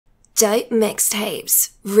Dope mixtapes,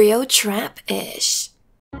 real trap-ish.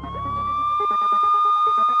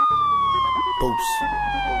 Boosie.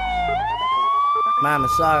 Mama,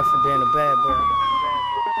 sorry for being a bad boy.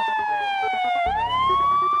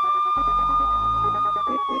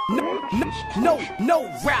 No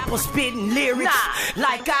rapper spitting lyrics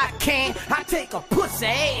like I can. I take a pussy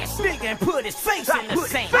ass nigga and put his face in the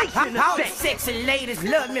sand. All the sexy ladies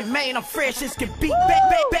love me, man. I'm fresh as can be.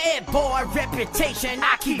 Bad boy reputation.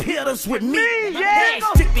 I keep hitters with me. Yeah,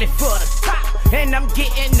 strictly for the top, and I'm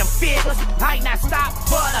getting them figures. I ain't not stop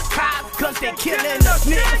for the cops, cause they killing us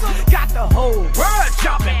niggas. Got the whole world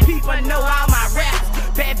jumping. People know all my raps.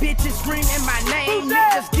 Bad bitches screaming my name.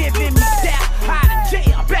 Niggas giving me that. Out of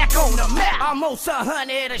jail, back on the map. Almost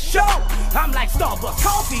 100 a show. I'm like Starbucks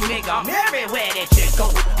coffee, nigga. I'm everywhere that you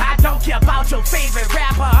go. I don't care about your favorite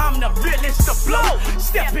rapper. I'm the realest to blow.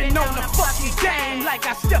 Stepping on the fucking game like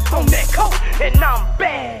I stepped on that coat. And I'm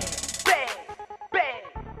bad,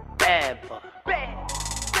 boy.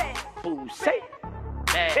 Boosie.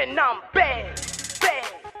 And I'm bad,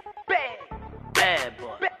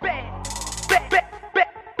 boy.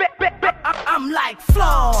 I'm like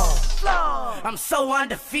flawed. I'm so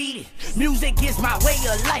undefeated. Music is my way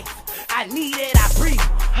of life. I need it, I breathe.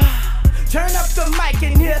 Turn up the mic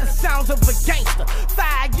and hear the sounds of a gangster.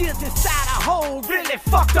 5 years inside a hole really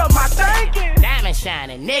fucked up my thinking. Diamond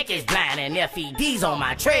shining, niggas blinding, FEDs on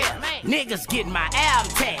my trail. Niggas getting my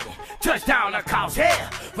album tatted. Touchdown across hell.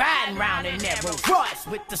 Riding round in that Rolls Royce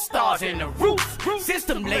with the stars in the roof.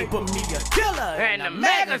 System label me a killer and a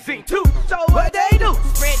magazine too. So what they do?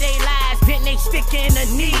 Spread they lies, then they stick in a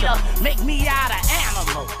needle. Make me out of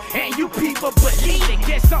animal, and you people believe it.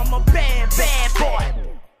 Guess I'm a bad boy.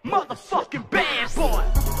 Motherfucking bad boy.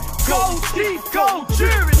 Gold teeth, gold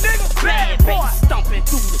jewelry, nigga. Bad boy. Stomping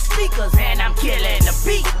through the speakers and I'm killing the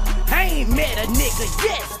beat. I ain't met a nigga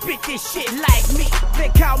yet spit this shit like me. They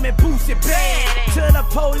call me Boosie Badazz. To the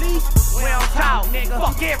police, we don't talk, nigga.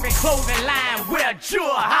 Fuck every clothing line, wear Jewel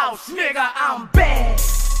House, nigga. I'm bad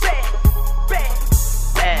boy.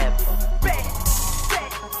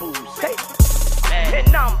 Boosie.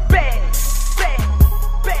 And I'm bad boy.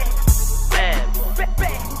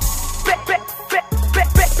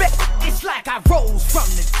 It's like I rose from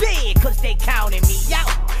the dead, cause they counted me out.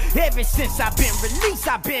 Ever since I've been released,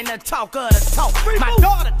 I've been a talk of the talk. My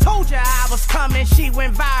daughter told you I was coming, she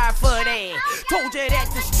went viral for that. Told you that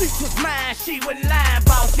the streets was mine, she wasn't lying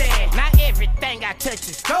about that. Not everything I touch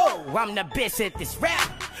is gold, I'm the best at this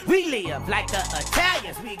rap. We live like the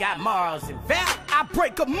Italians, we got morals and value. I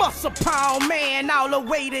break a muscle pound man all the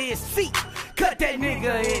way to his feet. Cut that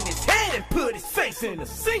nigga in his head and put his face in the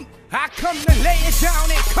sink. I come to lay it down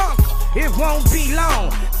and conquer, it won't be long.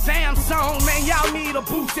 Samsung, man, y'all need a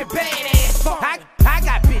Boosie Badazz phone. I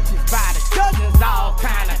got bitches by the dozens, all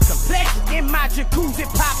kind of complexion. In my jacuzzi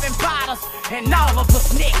popping bottles, and all of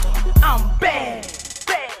us niggas. I'm bad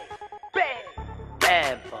boy.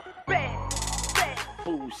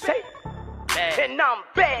 Boosie. And I'm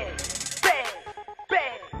bad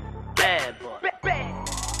boy.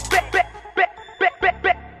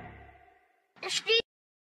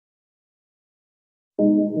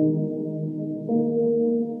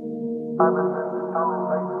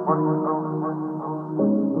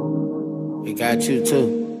 We got you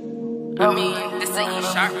too. I mean, this ain't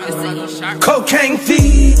sharp. Cocaine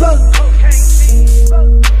fever.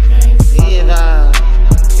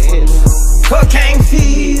 Cocaine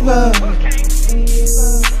fever.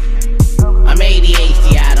 I'm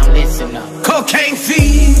ADHD, I don't listen up. Cocaine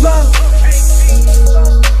fever.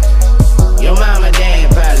 Your mama damn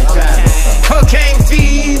probably tried to. Cocaine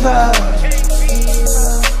fever.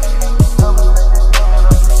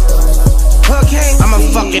 I'm a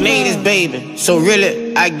fucking 80s baby, so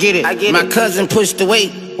really, I get it. My cousin pushed the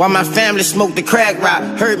weight while my family smoked the crack rock.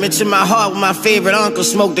 Hurt me to my heart when my favorite uncle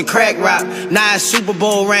smoked the crack rock. Now it's Super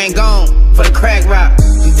Bowl ring gone for the crack rock.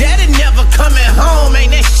 Daddy never coming home,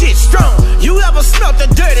 ain't that shit strong. You ever smelt the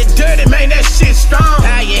dirty, man, that shit strong.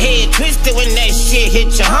 How your head twisted when that shit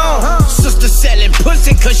hit your home. Sister selling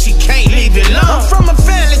pussy cause she can't leave it alone. I'm from a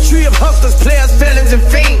family tree of hustlers, players, felons, and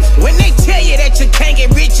fiends. When they tell you that you can't get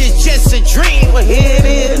rich, it's just a dream. Well, here it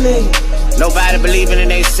is, nigga. Nobody believing in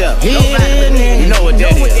themselves. You know what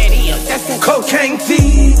that is. That's that cocaine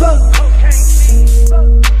fever.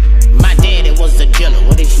 My daddy was a dealer,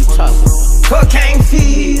 what is you talking about? Cocaine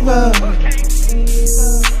fever.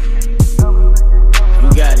 You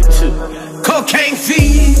got it too. Cocaine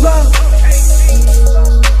fever.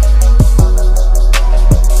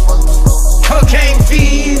 Cocaine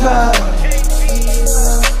fever.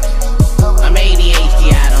 I'm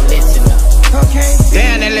ADHD, I don't listen up.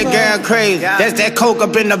 Damn, that little girl crazy. laser. That's that coke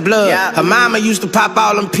up in the blood. Her mama used to pop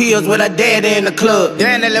all them pills with her daddy in the club.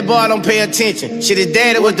 Damn, that little boy don't pay attention. Shit, his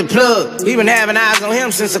daddy was the plug. He been having eyes on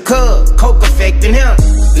him since a cub. Coke affecting him.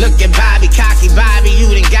 Look at Bobby, cocky Bobby, you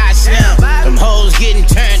done got slim. Them hoes getting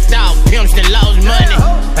turned off, pimps that lost money.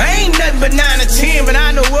 I ain't nothing but 9 or 10, but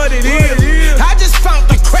I know what it is. I just found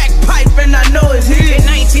the crack pipe and I know it's here. In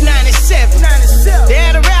 1997, they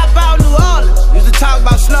had a rap out New Orleans. Used to talk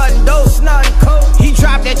about snorting dope, snorting coke. He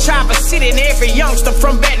dropped that chopper city and every youngster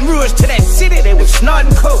from Baton Rouge to that city, they was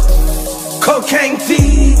snorting coke. Cocaine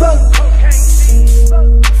fever.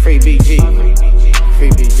 Free BG.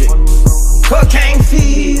 Free BG. Cocaine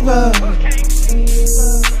fever.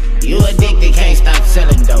 You addicted, can't stop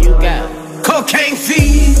selling dope. You got it. Cocaine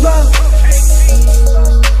fever.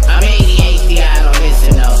 I'm ADHD, I don't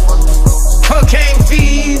listen though. Cocaine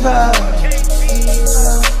fever.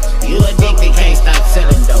 You addicted, can't stop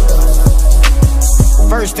selling dope.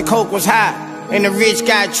 First the coke was high, and the rich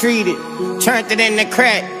got treated. Turned it into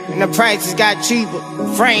crack, and the prices got cheaper.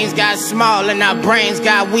 Frames got smaller, and our brains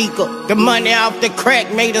got weaker. The money off the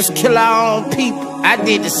crack made us kill our own people. I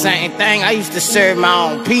did the same thing, I used to serve my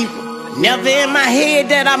own people. Never in my head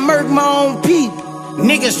that I murked my own people.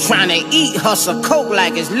 Niggas tryna eat, hustle coke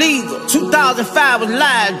like it's legal. 2005 was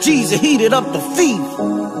live, Jesus heated up the fever.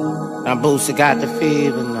 Now Boosie got the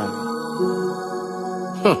fever now.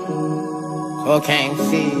 Cocaine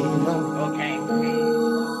fever. Cocaine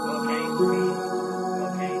fever. Cocaine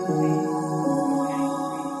fever.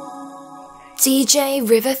 DJ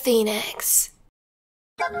River Phoenix.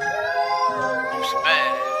 Who's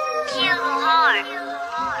bad?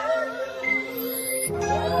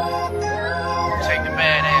 Take the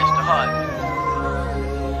badass to heart.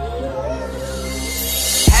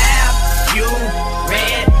 Have you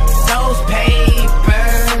read those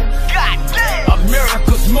papers? God damn!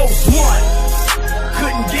 America's most wanted.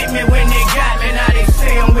 Couldn't get me when they got me, now they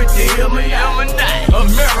say I'm with the Illuminati.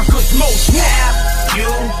 America's most wanted. Have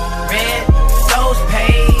you read those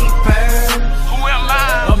papers? Who am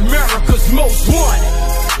I? America's most wanted.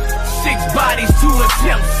 6 bodies, 2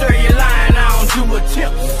 attempts. Sir, you're lying, I don't do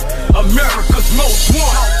attempts. America's most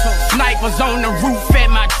wanted. Snipers on the roof at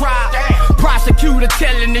my trial. Prosecutor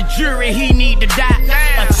telling the jury he need to die.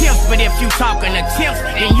 Attempts, but if you talking attempts,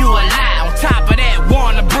 then you a lie. On top of that,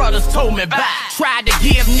 Warner Brothers told me bye. Tried to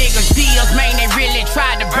give niggas deals, man, they really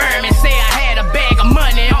tried to burn me. Say I had a bag of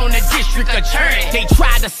money on the district attorney. They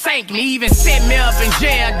tried to sink me, even set me up in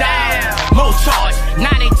jail. Damn, more charge.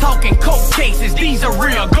 Now they talking coke cases, these are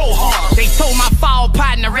real go hard. They told my fall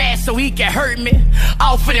partner ass so he could hurt me.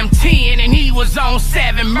 Offered him 10 and he was on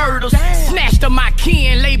 7 murders. Snatched up my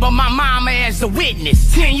kin, labeled my mama as a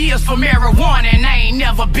witness. 10 years for marijuana and I ain't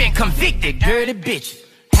never been convicted. Dirty bitches.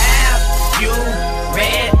 Have you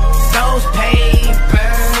read those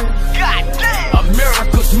papers? God damn!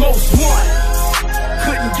 America's most wanted.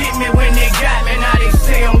 Couldn't get me when they got me, now they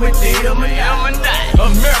say I'm with the Illuminati.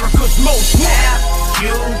 America's most wanted. Have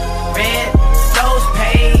you read those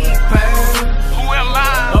papers? Who am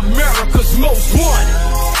I? America's most wanted.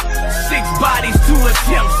 6 bodies, 2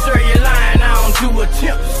 attempts. Sir, you're lying, I don't do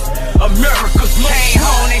attempts. America's most wanted. Came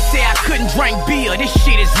home, they say I couldn't drink beer. This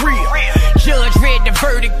shit is real. Judge read the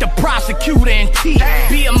verdict, the prosecutor and T.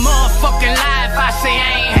 Be a motherfucking lie if I say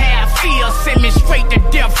I ain't have fear. Send me straight to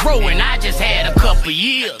death row and I just had a couple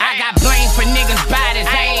years. I got blamed for niggas' bodies,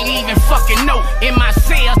 I ain't even fucking know. In my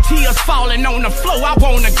cell, tears falling on the floor, I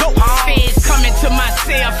wanna go. Feds coming to my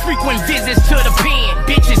cell, frequent visits to the pen.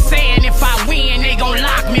 Bitches saying if I win, they gon'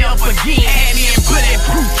 lock me up again. Had me in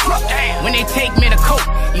bulletproof truck. When they take me to court,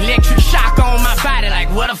 electric shock on my body, like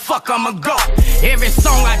where the fuck I'ma go? Every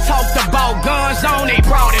song I talked about guns on, they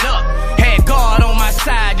brought it up. Had God on my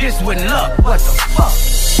side, this with luck. What the fuck?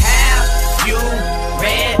 Have you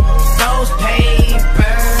read those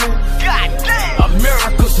papers? God damn!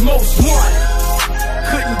 America's most wanted.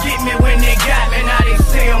 Couldn't get me when they got me, now they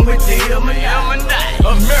say I'm with the Illuminati.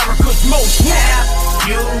 America's most wanted. Have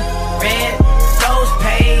you read those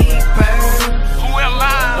papers? Who am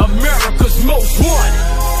I? America's most wanted.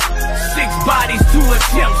 6 bodies, 2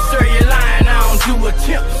 attempts. Sir, you're lying, I don't do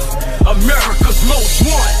attempts. America's most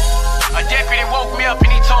wanted. A deputy woke me up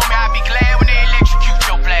and he told me I'd be glad when they electrocute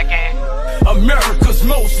your black ass. America's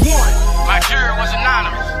most wanted. My jury was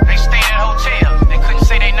anonymous. They stayed at hotels. They couldn't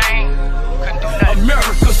say their name. Couldn't do nothing.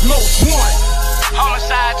 America's most wanted.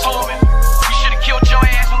 Homicide told me we should have killed your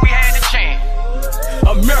ass when we had the chance.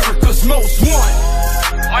 America's most wanted.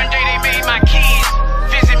 One day they made my kids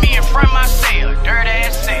visit me in front of my cell. Dirt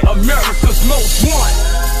ass cell. America's most wanted.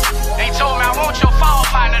 They told me I want your fall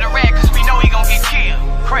partner to rap cause we know he gon' get killed.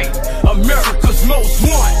 Crazy. America's most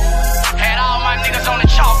wanted. Had all my niggas on the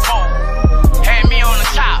chalkboard.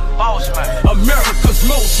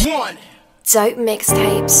 Dope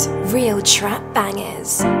mixtapes, real trap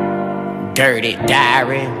bangers. Dirty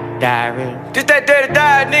diary, diary. This that dirty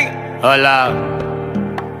diary, nigga. Hold up.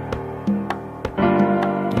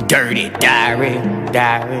 Dirty diary,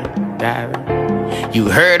 diary, diary. You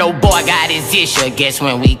heard old boy got his issue. Guess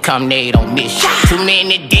when we come, they don't miss you. Too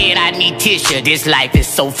many dead, I need tissue. This life is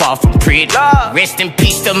so far from pretty. Rest in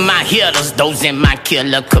peace to my healers, those in my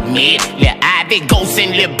killer commit. Lil Ivy, Ghost,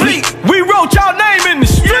 and Lil Bleak. We wrote y'all name in the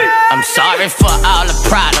street. I'm sorry for all the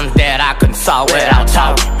problems that I couldn't solve without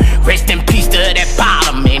talking. Rest in peace to that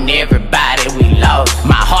bottom and everybody we lost.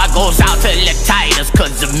 My heart goes out to the Titans,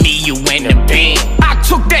 cause of me you in the pen. I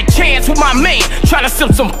took that chance with my man, trying to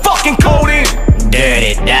slip some fucking code in.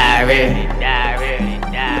 Dirty diary,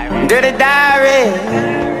 dirty diary.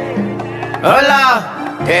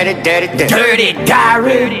 Hola, dirty, dirty, dirty, dirty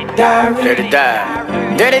diary, dirty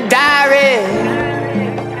diary, dirty diary.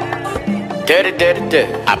 Dirty, dirty,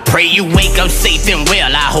 dirty. I pray you wake up safe and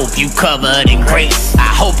well. I hope you covered in grace.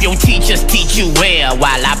 I hope your teachers teach you well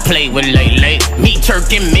while I play with Lele. Me,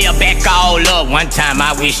 Turk, and Mill back all up. One time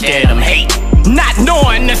I wish that them hate. Not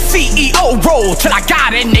knowing the CEO role till I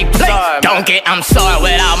got in they place. Don't get, I'm sorry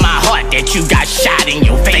with all my heart that you got shot in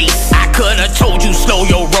your face. I could've told you slow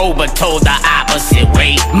your roll, but told the opposite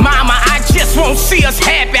way. Mama, I just won't see us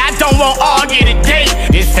happy. I don't want to argue today.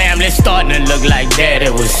 This family's starting to look like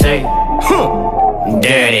Daddy would say.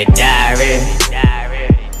 Dirty diary,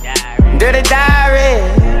 dirty diary.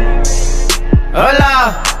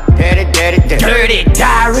 Hola, dirty, dirty, dirty, dirty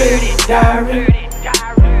diary,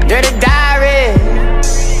 dirty diary,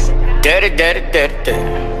 dirty, dirty, dirty,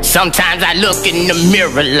 dirty. Sometimes I look in the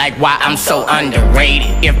mirror like why I'm so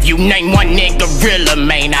underrated. If you name one nigga realer,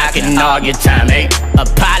 man, I can argue time 8.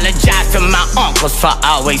 Apologize to my uncles for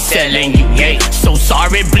always selling you hate. So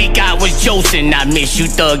sorry, Bleak, I was joking. I miss you,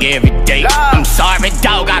 Thug, every day. I'm sorry,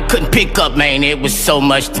 dog, I couldn't pick up, man. It was so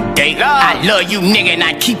much today. I love you, nigga, and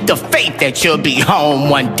I keep the faith that you'll be home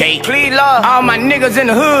one day. Please, love. All my niggas in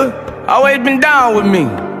the hood always been down with me,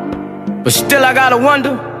 but still I gotta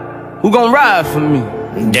wonder who gon' ride for me.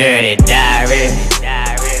 Dirty diary,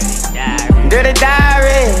 dirty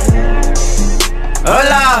diary.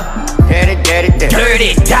 Hola, dirty, dirty, dirty,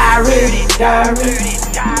 dirty diary,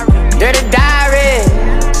 dirty diary.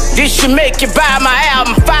 This should make you buy my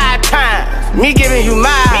album 5 times. Me giving you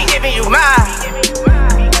mine,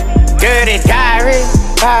 dirty diary,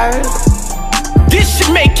 diary. This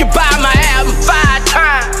should make you buy my album 5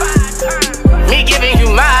 times. Me giving you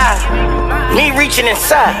mine, me reaching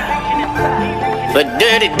inside. But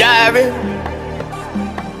dirty diary.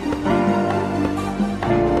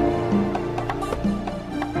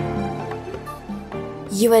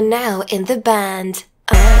 You are now in the band.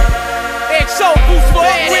 XO, who's fuck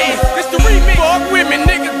with me? This the remix. Fuck with me,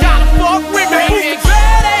 nigga, gotta fuck with me. Boosie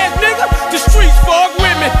Badazz, nigga, the streets fuck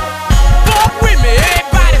with me. Fuck with me,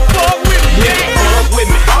 everybody fuck with me. Nigga, fuck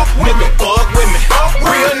with me, nigga, fuck with me.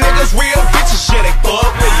 Real niggas, real bitches, yeah, they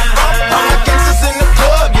fuck with me. All the gangsters in the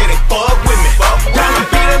club, yeah, they fuck with me. Gotta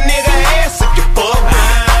beat a nigga ass if you fuck with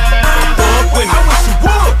me. Fuck with me. I wish you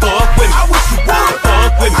would fuck with me. I wish you would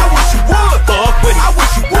fuck with me. I wish you would fuck with me. I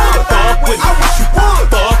wish you would fuck with me. I wish you would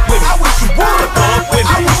fuck with me. I wish you would fuck with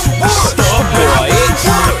me. I wish you would fuck with me.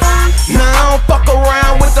 Now I don't fuck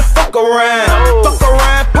around with the fuck around. Fuck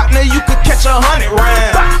around, partner, you could catch 100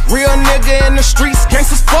 rounds. Real nigga in the streets,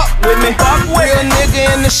 gangsters fuck with me. Real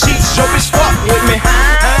nigga in the sheets, your bitch fuck with me.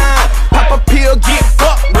 Pop a pill, get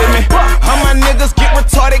fucked with me. All my niggas get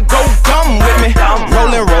retarded, go dumb with me.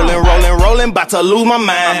 Rolling, rolling, rolling, rolling, bout to lose my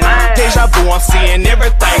mind. Deja vu, I'm seeing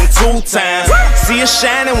everything 2 times. See it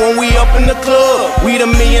shining when we up in the club. We the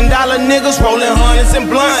 $1 million niggas rolling hundreds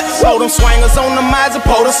and blunts. Hold them swingers on the miles and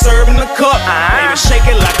pour the serve in the cup. Baby, shake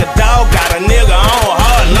it like a dog, got a nigga on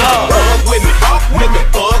hard love. Fuck with me, nigga,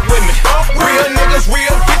 fuck with me. Real niggas,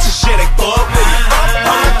 real bitches, shit, they fuck with me.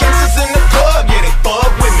 All the gangsters in the club, yeah, they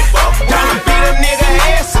fuck with me. Gotta beat a nigga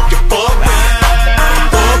ass if you fuck with me.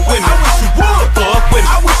 Fuck with me. I wish you would fuck with me.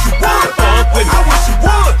 I wish you would fuck with me. I wish you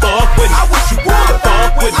would fuck with me. I wish you would fuck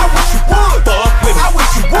with me. I wish you would fuck with me. I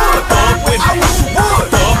wish you would fuck with me. I wish you would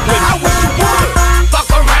fuck with me. I wish you would.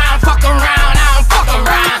 Fuck around, I don't fuck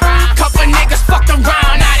around. Couple niggas fucked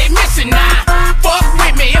around, now they missing now. Fuck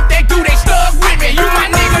with me, if they do, they stuck with me. You my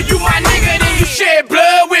nigga.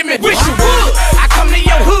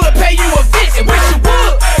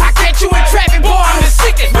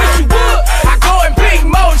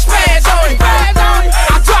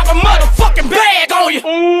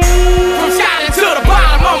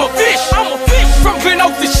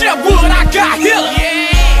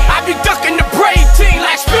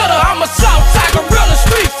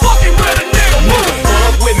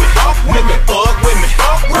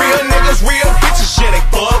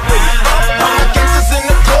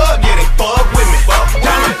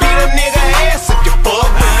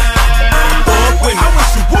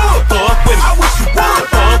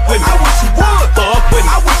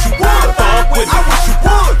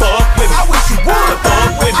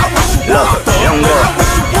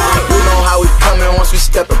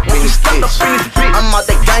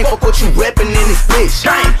 bitch.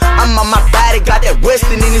 I'm on my body, got that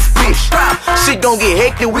Western in this bitch. Shit gon' get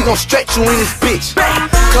hectic, we gon' stretch you in this bitch.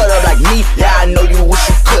 Cut up like me, yeah, I know you wish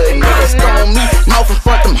you could, nigga. Stone on me, mouth in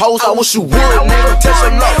front them hoes, I wish you would, nigga. Touch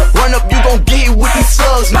your love, run up, you gon' get it with these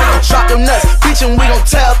slugs, nigga. Drop them nuts, bitch, and we gon'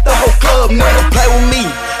 tear up the whole club, nigga. Play with me,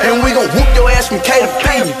 and we gon' whoop your ass from K to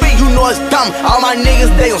P. You know it's dumb, all my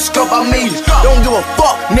niggas, they gon' scrub our meat. Don't give a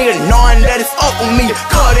fuck, nigga, knowing that it's up with me.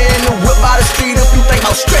 Cut it in the whip by the street if you think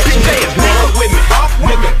I'm stretching, nigga. Fuck with me, fuck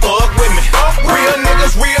with me, fuck with me. Real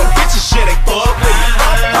niggas, real bitches, shit, they fuck with me.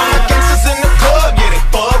 All my gangsters in the club, yeah, they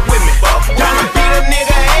fuck with me. Gotta beat a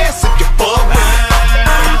nigga ass if you fuck with me.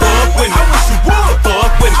 Fuck with me, I wish you would.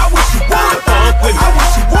 Fuck with me, I wish you would. Fuck with me, I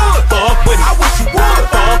wish you would. Fuck with me, I wish you would.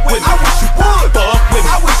 Fuck with me, I wish you would. Fuck with me,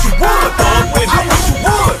 I wish you would. Fuck with me, I wish you would. Fuck with me, I wish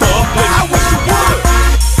you would.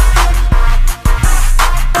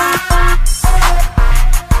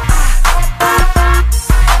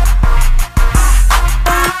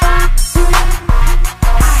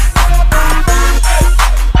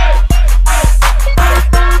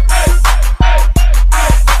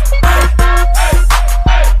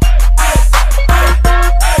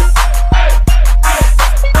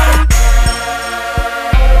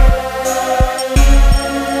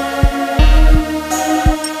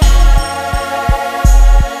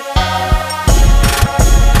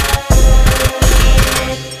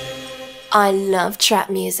 I love trap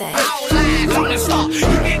music.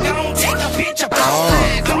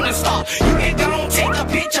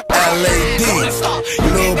 LAD,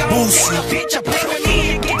 Lil Boosie.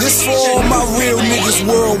 This for all my real niggas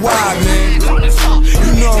worldwide, man.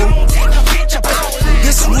 You know,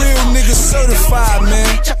 this real nigga certified,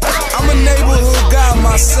 man. I'm a neighborhood guy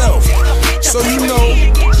myself. So you know,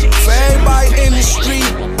 for everybody in the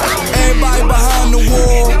street, everybody behind the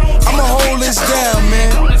wall, I'ma hold this down,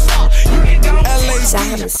 man.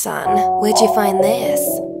 Damn, son, where'd you find this?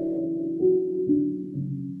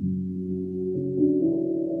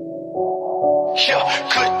 Yeah,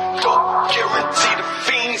 good dope, guarantee the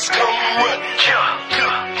fiends come run. Yeah,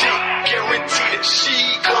 good dick, guarantee that she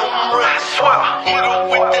come run. I swear, hit her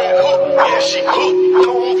with that hook, yeah, she hooked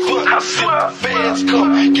on fun. I swear, fans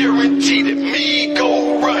come, guarantee that me go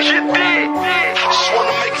run. You did, I just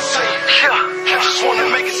wanna make it safe. Yeah, I just wanna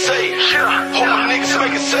make it safe. Yeah, hope my niggas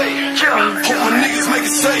make it safe. Yeah, hope my niggas make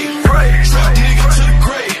it safe. Trap nigga to the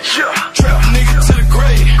grave. Yeah, trap nigga to the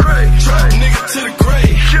grave. Trap nigga to the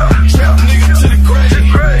grave. Yeah, trap nigga to the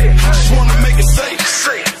grave. I just wanna make it safe.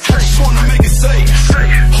 I just wanna make it safe.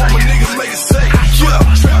 Hope my niggas make it safe. Yeah,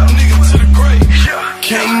 trap nigga to the grave.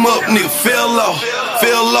 Came up, nigga fell off,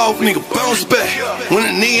 nigga bounce back. When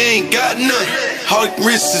a nigga ain't got nothing, all the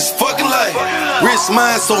wrist is fucking like wrist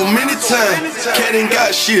mine so many times. Cat ain't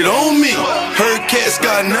got shit on me. Heard cats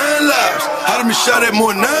got 9 lives. I done been shot at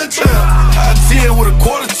more 9 times. I 10 with a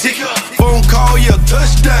quarter ticket. Phone call, yeah,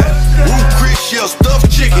 touchdown. Root Chris, yeah,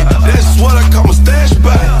 stuffed chicken. That's what I call my stash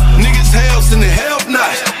by. Niggas house in the half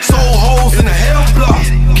nights. Sold hoes in the half blocks.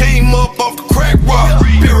 Came up off the crack rock.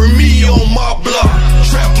 Bury me on my block.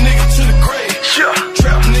 Trap nigga to the grave.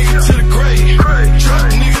 Trap nigga to the grave.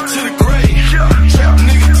 Trap nigga to the grave. Trap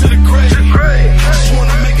nigga to the grave. I just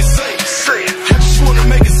wanna make it safe. I just wanna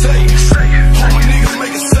make it safe. All my niggas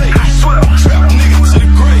make it safe. Trap nigga to the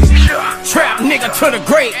grave. Trap nigga to the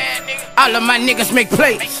grave. All of my niggas make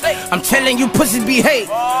plays. I'm telling you pussies behave.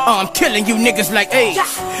 I'm killing you niggas like AIDS.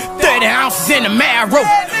 30 ounces in the marrow.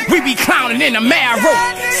 We be clowning in the marrow.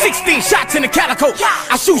 16 shots in the calico.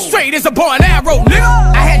 I shoot straight as a bow and arrow,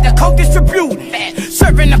 nigga. I had the coke distributed.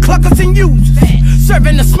 Serving the cluckers and users.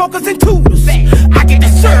 Serving the smokers and tutors. I get the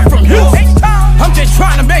serve from you. I'm just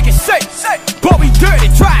trying to make it safe. But we dirty,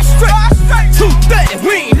 dry straight. 230,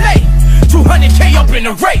 we ain't late. 200K up in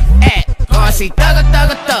the rate. I see thugger.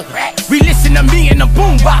 We listen to me in the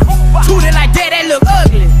boombox. Toot it like that look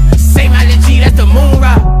ugly. Say my legit, that's the moon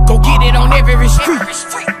rock. Go get it on every street.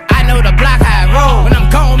 I know the block how I roll. When I'm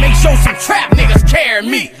gone, make sure some trap niggas carry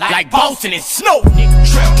me like Boston and Snow.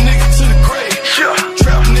 Trap nigga to the grave.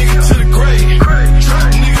 Trap nigga to the grave.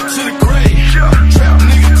 Trap nigga to the grave. Trap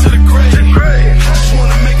nigga to the grave. I just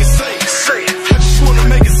wanna make it safe. I just wanna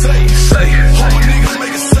make it safe. All my niggas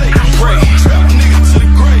make it safe. Trap nigga to the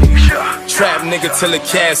grave. Trap nigga till the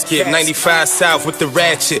casket. 95 South with the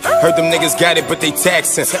ratchet. Heard them niggas got it, but they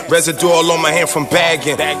taxing. Residue all on my hand from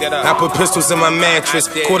bagging. I put pistols in my mattress.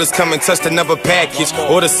 Quarters come and touched another package.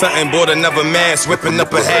 Order something, bought another mask. Whipping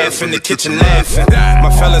up a half in the kitchen laughing. My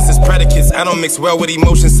fellas is predicates. I don't mix well with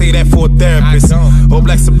emotions. Say that for a therapist. Old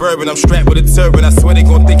black suburban, I'm strapped with a turban. I swear they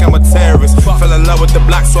gon' think I'm a terrorist. Fell in love with the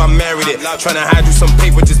block, so I married it. Tryna hide you some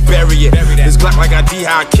paper, just bury it. This Glock like I D,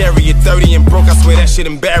 how I carry it. 30 and broke, I swear that shit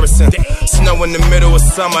embarrassing. Snow in the middle of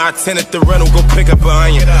summer, I tenant the rental, go pick up an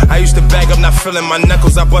onion. I used to bag up, not feeling my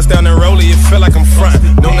knuckles. I bust down and roll it, feel like I'm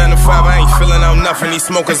frontin'. No 9 to 5, I ain't feeling out nothing. These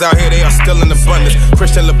smokers out here, they are still in abundance.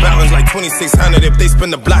 Christian LeBaron's like 2600. If they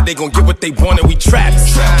spin the block, they gon' get what they wanted. We trapped.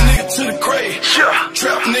 Trap nigga to the grave.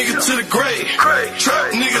 Trap nigga to the grave.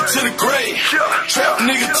 Trap nigga to the grave. Trap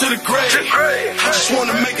nigga to the grave. I just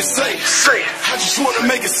wanna make it safe. I just wanna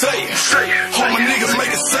make it safe. All my niggas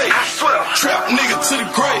make it safe. Trap nigga to the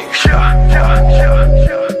grave.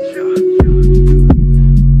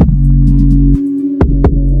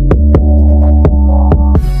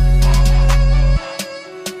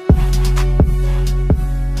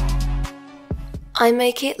 I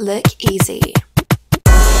make it look easy.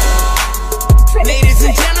 Ladies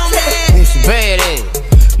and gentlemen, Boosie Badazz.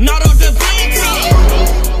 not on the beat.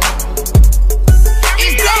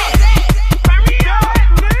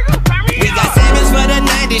 We got savage for the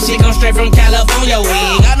night. This shit come straight from California. We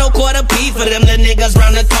ain't got no quarter P for them, the niggas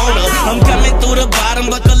round the corner. I'm coming through the bottom,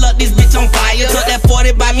 buckle up, this bitch on fire. Took that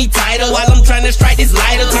 40 by me tighter while I'm trying to strike this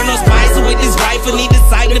lighter. Turn on spicer with this rifle, need the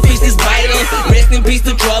sight to fish this vital. Rest in peace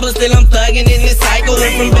to trouble, still I'm thugging in this cycle.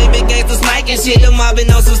 Went from baby gangs to sniking shit, the mobbing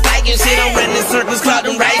on some styking shit. I'm running circles, clock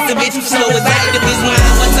them rights, the bitch you slow as activists.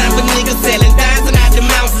 One time for niggas selling dimes and out the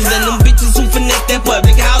mountains. And them bitches who finesse that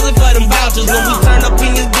public housing for them vouchers. When we turn up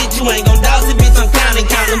in this bitch, you ain't gon' douse it, bitch, I'm counting.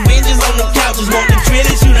 Counting binges on the couches, want the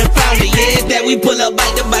trillions, you done found it. Yeah, it's that we pull up,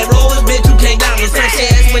 bite the bite, rollers, bitch, you can't down it. Fresh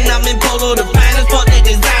ass when I'm in polo, the finest, fuck that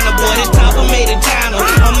designer, boy, this top I made in China.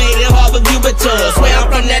 I made it hard for Cuba to swear I'm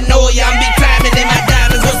from that Noah, I'm big climbing in my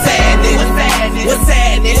diamonds. What's happening? What's happening? What's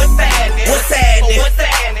happening? What's happening? What's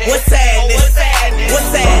happening? What's happening?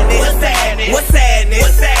 What's happening? What's happening?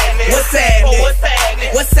 What's happening? What's happening? What's happening?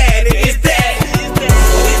 What's happening? It's that. It's that.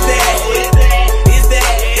 It's that. It's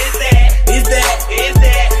that. It's that. It's that. It's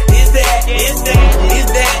that. It's that. It's that. It's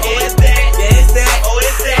that. It's that. It's that. Oh,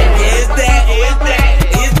 it's that. It's that. It's that.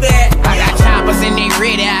 It's that. I got choppers and they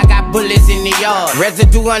ready, I got bullets in the yard.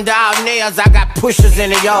 Residue under our nails, I got pushers in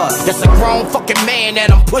the yard. That's a grown fucking man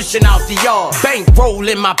that I'm pushing out the yard. Bankroll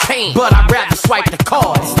in my pain, but I'd rather swipe the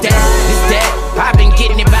card. It's that, I've been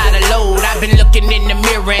getting it by the load. I've been looking in the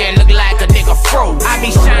mirror and look like a nigga froze. I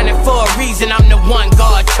be shining for a reason, I'm the one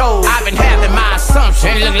God chose. I've been having my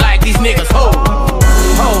assumption, look like these niggas hoes.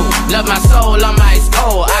 Love my soul, I'm ice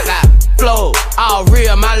cold. I got flow, all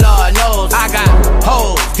real, my Lord knows. I got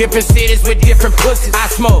hoes, different cities with different pussies. I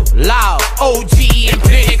smoke loud, OG and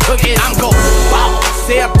plenty cookies. I'm gon' ball,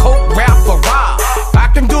 sell coke, rap for rob. I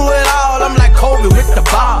can do it all, I'm like Kobe with the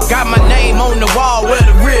ball. Got my name on the wall where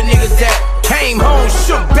the real niggas at. Came home,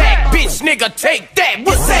 shook back, bitch nigga, take that.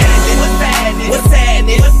 What's happening? What's happening? What's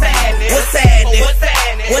happening? What's happening? What's happening? What's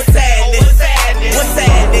happening? What's happening? What's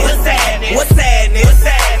happening? What's happening? What's happening? What's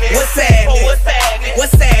happening? What's happening? What's happening?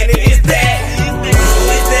 What's happening? Is that? Is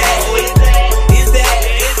that? Is that? Is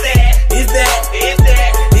that? Is that? Is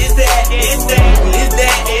that? Is that? Is that? Is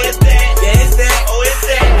that? Is that? Yeah, is that? Oh, is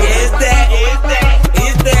that? Yeah, is that? Is that?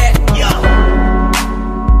 Is that? Yo.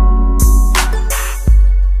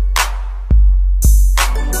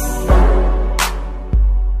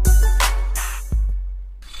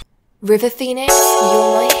 River Phoenix,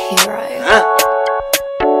 you're my hero.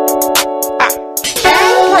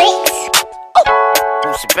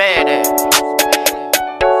 Boosie Badazz.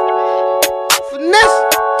 Finesse.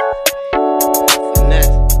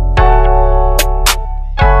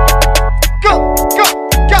 Go, go,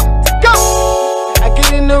 go, go. I get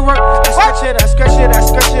in the work, I scratch it, I scratch it, I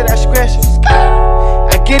scratch it, I scratch it.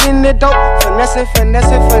 I get in the dope, finesse,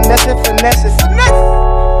 finesse, finesse, finesse, finesse.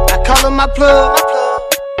 I call him my plug.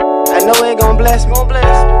 I know he gon' bless me.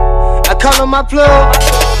 I call him my plug.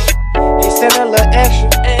 He send a little extra.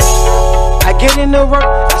 I get in the work,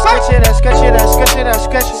 I scratch it, I scratch it, I scratch it, I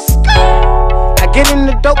scratch it. I get in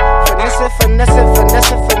the dope, finesse, finesse,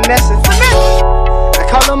 finesse, finesse, finesse. I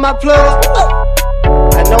call him my plug.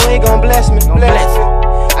 I know he gon' bless me, bless me.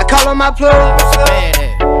 I call him my plug.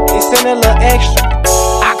 He send a little extra.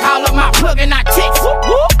 I call up my plug and I text.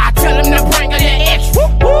 I tell him to bring a little extra.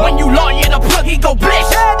 When you lawyer the plug, he go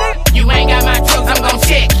bless you. You ain't got my drugs, I'm gon'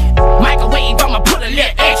 check. Microwave, I'ma put a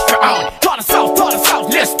little extra on it. Tartar sauce,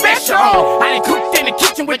 little special on. I done cooked in the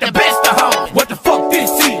kitchen with the best of home. What the fuck this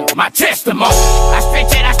is? My testimony. I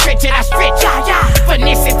stretch it, I stretch it, I stretch it.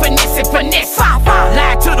 Finesse it, finesse it, finesse.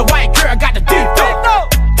 Lied to the white girl, got the deep though.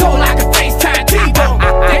 Told like a FaceTime T-Bone.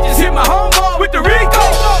 They just hit my homeboy with the Rico.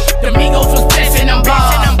 The Migos was blessing them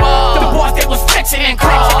bars. The boys they was flexing and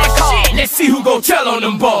crashing that car. Let's see who gon' tell on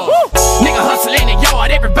them boys. Nigga hustle in the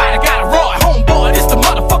yard, everybody got a rod. Homeboy, this the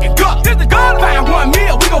motherfucking gut. Find one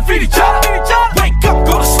meal, we gon' feed each other. Wake up,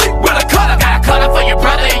 go to sleep with a cutter. Got a cutter for your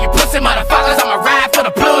brother and your pussy motherfuckers. I'm a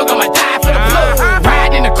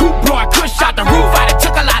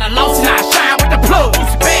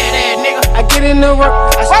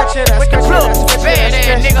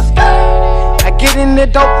the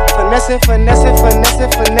dope, finessing, finessing, finessing,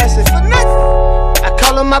 finessing. I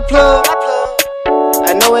call him my plug.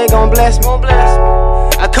 I know he gon' bless me.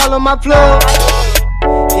 I call him my plug.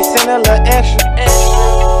 He send a little extra.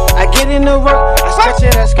 I get in the work, I scratch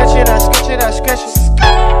it, I scratch it, I scratch it, I scratch it.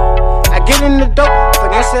 I get in the dope,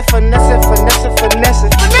 finessing, finessing, finessing,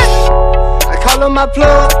 finessing. I call him my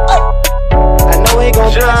plug. I know he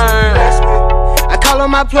gon' bless me. I call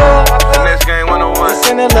him my plug. Next game 101. He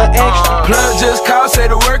send a little extra. Plug just called, say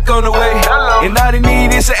the work on the way. And all they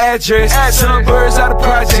need is an address. Some birds out of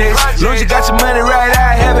projects. Long as you got your money right,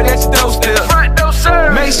 I have it at your doorstep.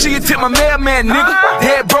 Make sure you tip my mailman, nigga.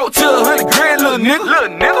 Head broke to 100 grand, little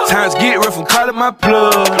nigga. Times get rough, I'm calling my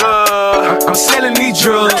plug. I'm selling these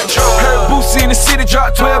drugs. Heard Boosie in the city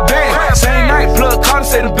drop 12 bands. Same night, plug called and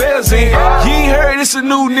say the bells in. You ain't heard it's a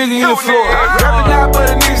new nigga in the floor. Rapping out, but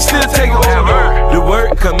a nigga still taking over. The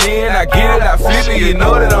work come in, I get it, I flip it. You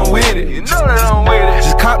know that I'm with it.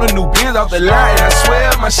 Just caught the new biz off the line. I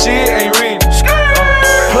swear my shit ain't ready.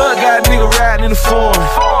 Plug got a nigga riding in the foreign.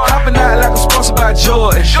 Hopping out like I'm sponsored by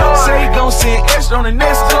Jordan. Say he gon' send extra on the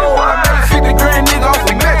next tour. I made 50 grand nigga off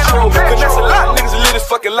the metro. Cause that's a lot of niggas that live this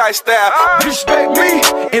fucking lifestyle. Respect me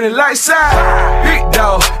in the light side. Big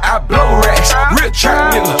dog, I blow racks. Real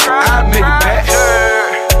trap nigga, I make it back.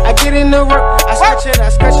 I get in the work, I scratch it, I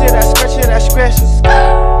scratch it, I scratch it, I scratch it.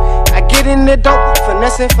 I get in the dope,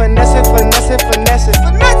 finessing, finessing, finessing, finessing.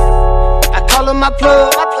 I call him my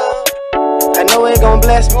plug. I know he gon'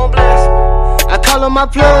 bless me. I call him my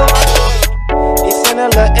plug. He send a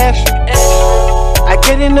little extra. I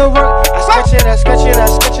get in the work, I scratch it, I scratch it, I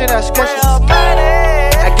scratch it, I scratch it.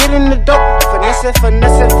 I get in the dope, finessing,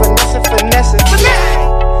 finessing, finessing, finessing.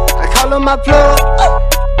 I call him my plug.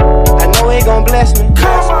 I know he gon' bless me.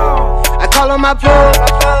 I call him my plug.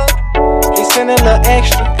 He send a little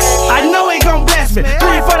extra. I know he gon' bless me.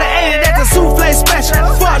 3 for the 80, that's a souffle special.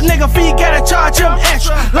 Fuck nigga, fee gotta charge him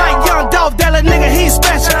extra. Like young Dolph, that little nigga, he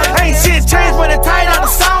special. Ain't shit changed, but it tight on the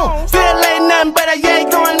song. Still ain't nothing but a yay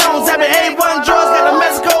going on. 7 A1 drugs, got the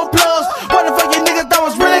Mexico plus. What the fuck you niggas thought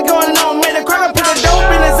was really going on? Made a cracker put a dope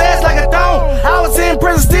in his ass like a thong. I was in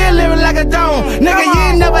prison, still living like a dome. Nigga, you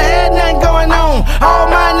ain't never had nothing going on. All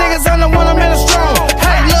my niggas on the one, I'm in a strong.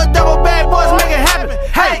 Hey, little double bad boys, make it happen.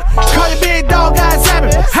 Hey, call your big dog, guys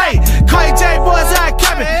happen. Hey, call your J boys, I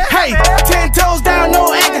capping. Hey, 10 toes down,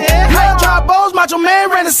 no acting. Hey, drop balls, macho man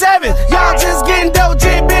ran a 7. Y'all just getting dope,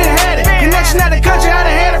 J been had it. Connection out the country, I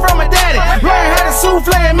done had it from my daddy. Learned how to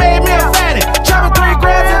souffle and made me a fatty. Chopping 3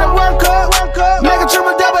 grams in a 1 cup. Make a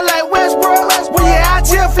triple double like Westbrook. When you out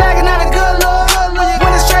here flagging out a good look.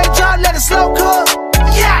 When it's straight drop, let it slow cook.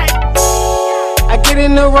 Yeah. I get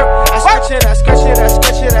in the work, I scratch it, I scratch it, I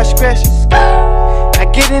scratch it, I scratch it. I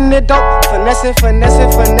get in the dope, finessing,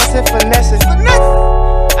 finessing, finessing, finessing.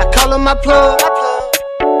 I call him my plug.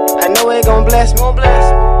 I know he gon' bless me.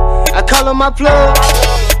 I call him my plug.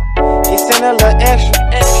 He send a little extra.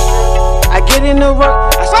 I get in the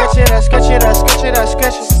work, I scratch it, I scratch it, I scratch it, I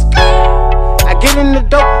scratch it. I get in the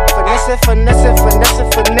dope, finessing, finessing,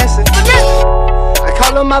 finessing, finessing. I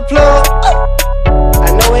call him my plug.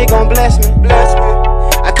 I know he gon' bless me.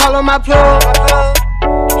 I call him my plug.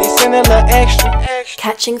 He send a little extra.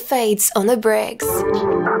 Catching fades on the bricks.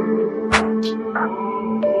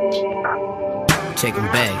 Take him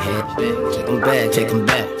back, head. Take him back, take him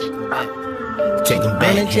back. Take him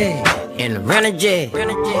back, head. In the renegade. I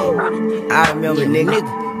remember, nigga.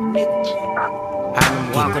 I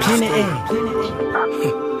remember walking the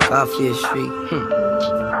street. Garfield Street.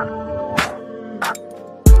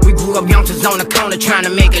 We grew up youngsters on the corner trying to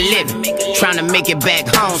make a living, trying to make it back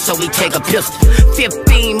home, so we take a pistol.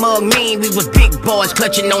 15 mug mean, we was big boys,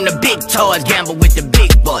 clutching on the big toys, gamble with the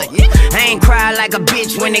big boy. I ain't cry like a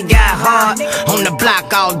bitch when it got hard. On the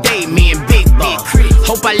block all day, me and Big Boy.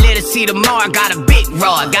 Hope I let her see tomorrow, got a big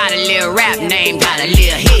rod, got a little rap name, got a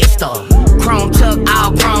little head start. Chrome tuck,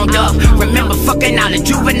 all grown up. Remember fucking all the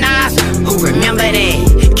juveniles? Who remember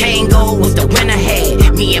that? Can't go with the winter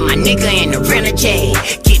hat. Me and my nigga in the renegade,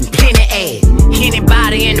 getting plenty ass.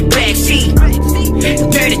 Anybody in the backseat,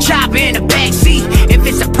 dirty chopper in the backseat. If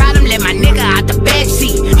it's a problem, let my nigga out the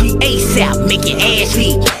backseat. He ASAP, make your ass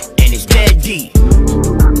eat, and it's that deep.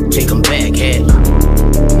 Take him back, head.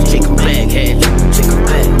 Take him back, head. Take him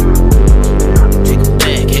back. Take him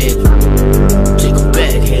back, head. Take him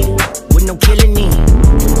back, head. With no killing me.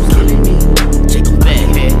 Killing me. Take him back,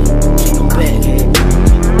 head. Take him back, head.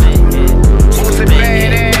 Take him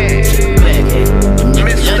back, head. Take him back, head.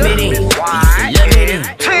 Love it in. Love it in.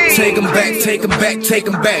 Take him back, take him back, take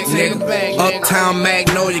him back, nigga. Uptown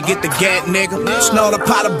Magnolia, get the gat, nigga. Snort a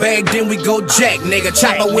pot of bag, then we go jack, nigga.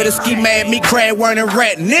 Chopper with a ski man, me crab wearing a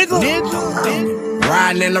rat, nigga.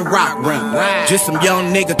 riding in the rock run. Just some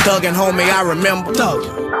young nigga thuggin', homie, I remember.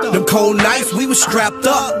 Them cold nights, we was strapped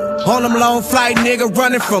up. On them long flight, nigga,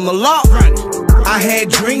 running from the law. I had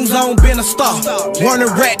dreams on being a star. Weren't a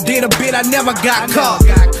rat, did a bit, I never got caught.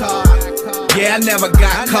 Yeah, I never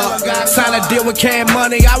got caught. Signed a deal with Cash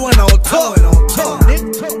Money, I went on tour.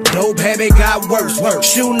 Dope habit got worse.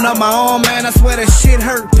 Shooting up my arm, man, I swear that shit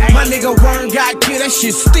hurt. My nigga Wern got killed, that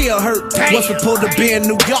shit still hurt. Was supposed to be in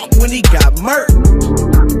New York when he got murked.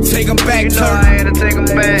 Take him back, Turk. Take him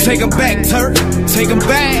back. Take him back, Turk. Take him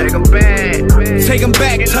back. Take him back. Take him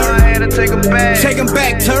back, Turk. Take him back. Take him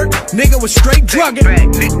back, Turk. Nigga was straight drugging.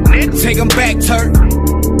 Take him back, Turk.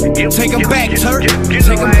 Take him back, Turk.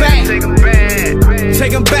 Take him back. Take him back.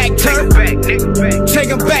 Take him back, Turk. Take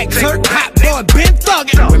him back, Turk. Hot boy, been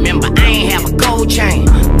thuggin'. Remember, I ain't have a gold chain.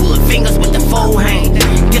 Wood fingers with the fold hang.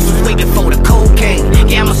 This was way before the cocaine.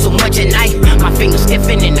 Gamma so much at night, my fingers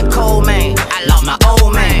stiffin' in the cold, man. I lost my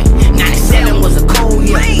old man. 97 was a cold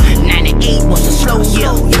year. 98 was a slow year.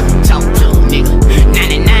 Talk to him, nigga.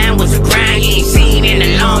 99 was a grind you ain't seen in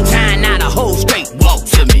a long time. Now the whole straight walk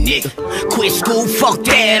to me, nigga. Quit school, fuck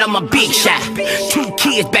that, I'm a big shot. 2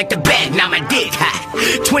 kids back to back, now my dick high.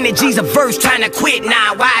 20 G's a verse, trying to quit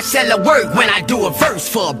now. Why I sell a work when I do a verse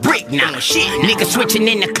for a brick now? Shit, nigga switching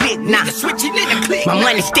in the click now. My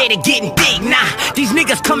money steady getting big now. These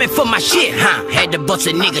niggas coming for my shit, huh? Had to bust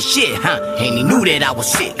a nigga shit, huh? And he knew that I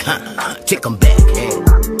was sick, huh? Take him back, hey.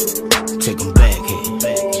 Take him back, hey.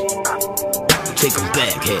 Take him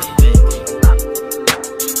back, hey.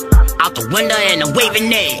 Out the window and a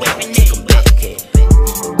waving egg. Take him back, hey.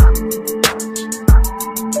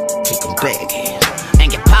 Take him back, hey.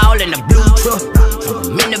 And get Paul in the blue truck.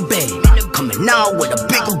 I'm in the bag. Coming out with a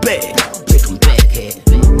bigger bag. Take him back, hey.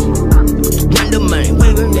 Window man,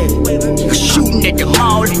 waving egg. Shooting at the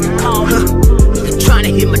mall, huh? Trying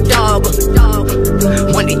to hit my dog up.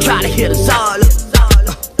 When they try to hit us all up.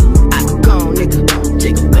 I gone, nigga.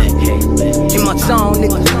 Take him back, hey. In my zone,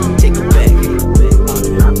 nigga. Take him back, hey.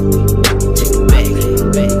 Take him back, hey.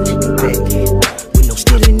 Take him back, hey. With no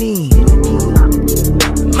stealing need.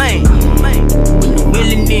 Man, with no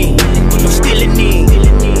willing need. With no stealing need.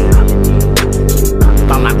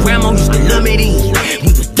 But my grandma used to love me then. We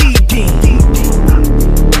was deep.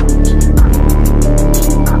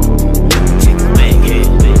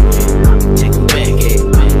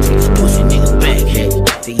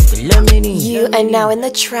 You are now in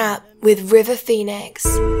the trap with River Phoenix.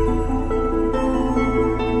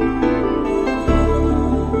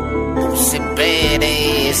 Boosie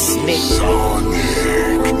Badazz nigga.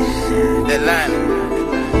 The line.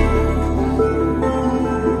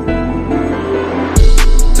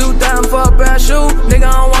 2,000 for a pair of shoes, nigga,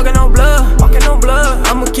 I'm walking on blood. Walking on blood,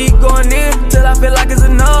 I'ma keep going in till I feel like it's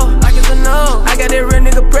enough. Like it's enough. I got that real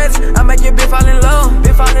nigga press, I make your bitch fall in love.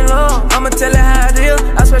 Bitch fall in love. I'ma tell her how it is,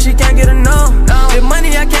 I swear she can't get enough. The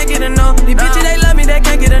money, I can't get enough. These bitches, they love me, they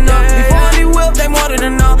can't get enough. Before they whip, they more than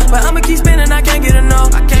enough. But I'ma keep spinning, I can't get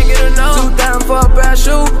enough. I can't get enough. 2,000 for a pair of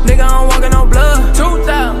shoes, nigga, I'm walking on blood.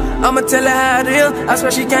 2,000. I'ma tell her how it is, I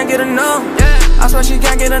swear she can't get enough. I swear she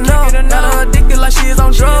can't get enough. Got her addicted like she is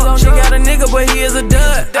on drugs. She got a nigga, but he is a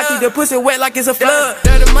dud. I keep the pussy wet like it's a flood.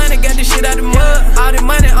 Dirty money, got this shit out the mud. All the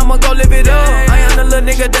money, I'ma go live it up. I am the little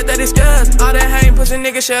nigga that discuss. All that hate, pussy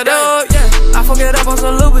nigga, shut up. Yeah, I fuck it up on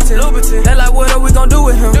some Louboutin. They like, what are we gon' do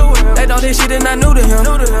with him? They know this shit is not new to him.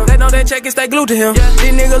 They know that check and stay glued to him.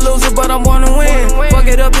 These niggas losers, but I'm born to win. Fuck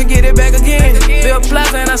it up and get it back again. Built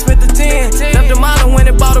plaza and I spent the 10. Left the model when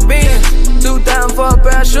it bought a Benz. 2,000 for a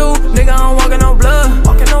pair of shoes, nigga, I'm walking on blood.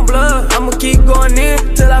 Walking on blood, I'ma keep going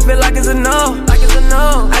in till I feel like it's enough. Like it's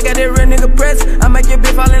enough. I got that real nigga press, I make your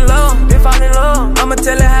bitch fall in love. Bitch fall in love. I'ma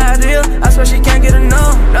tell her how it is, I swear she can't get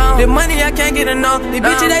enough. The money, I can't get enough. These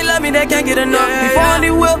bitches, they love me, they can't get enough. Before they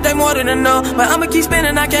whip, they more than enough. But I'ma keep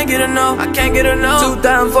spinning, I can't get enough. I can't get enough.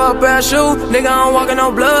 2,000 for a pair of shoes, nigga, I'm walking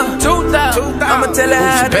on blood. 2,000. I'ma tell her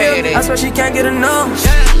how it is, I swear she can't get enough.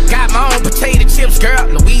 Got my own potato chips, girl,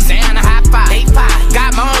 Louisiana high five.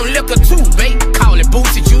 Got my own liquor too, babe. Call it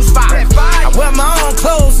Boosie Juice 5. I wear my own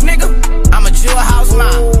clothes, nigga. I'm a jewel house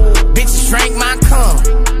mom. Bitches drink my cum.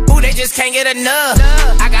 Ooh, they just can't get enough.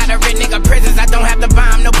 I got a rich nigga prisons. I don't have to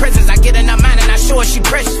buy him no prisons. I get in her mind and I show her she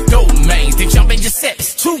precious. Domains, they jump in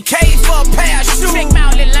Giuseppe's. 2K for a pair of shoes. Check my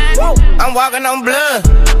outlet line. I'm walking on blood.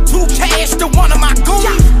 2K to one of my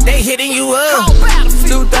goons. They hitting you up.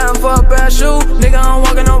 2,000 for a pair of shoes, nigga, I'm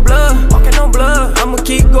walking on blood. Walking on blood, I'ma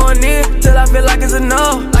keep going in till I feel like it's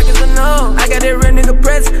enough. Like it's enough. I got that real nigga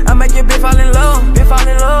press, I make your bitch fall in love. Bitch fall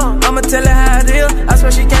in love. I'ma tell her how it is, I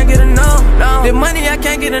swear she can't get enough. The money, I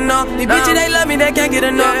can't get enough. enough. These bitches, they love me, they can't get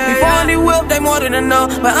enough. Before they whip, they more than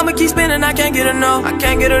enough. But I'ma keep spinning, I can't get enough. I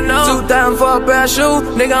can't get enough. 2,000 for a pair of shoes,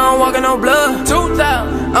 nigga, I'm walking on blood.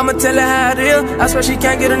 2,000, I'ma tell her how it is. I swear she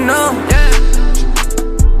can't get enough.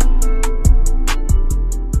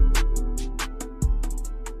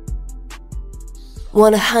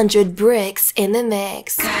 100 bricks in the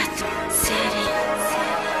mix.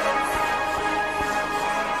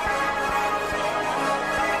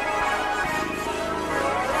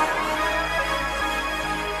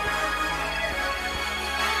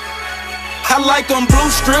 I like them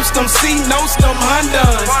blue strips, them C-notes, them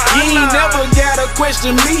Hondas. You ain't never gotta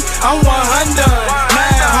question me, I'm 100. 9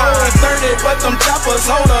 hoes 30, but them choppers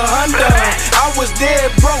hold 100. I was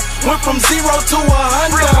dead broke, went from 0 to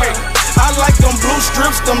 100. I like them blue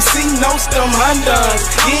strips, them C-notes, them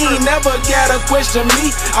Hondas. You ain't never gotta question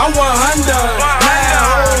me, I'm 100. 9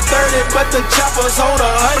 hoes 30, but the choppers hold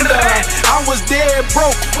 100. I was dead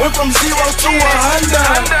broke, went from 0 to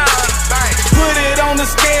 100. Put it on the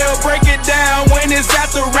scale, break it down when it's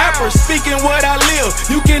after rappers. Speaking what I live,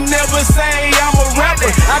 you can never say I'm a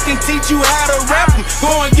rapper. I can teach you how to rap them.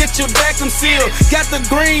 Go and get your vacuum seal. Got the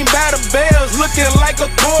green by the bells, looking like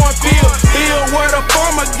a cornfield. Feel where the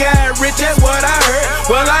farmer got rich, that's what I heard.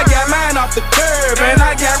 Well, I got mine off the curb, and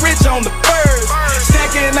I got rich on the first.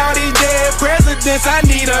 Stacking all these dead presidents, I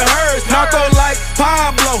need a hearse. Narco like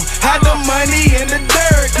Pablo, had the money in the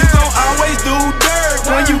dirt. You gon' always do dirt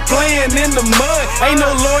when you playing in the mud. Ain't no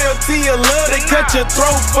loyalty or love, they cut your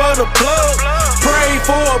throat for the plug. Pray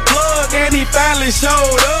for a plug and he finally showed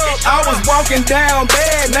up. I was walking down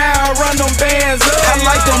bad, now I run them bands up. I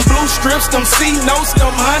like them blue strips, them C-notes,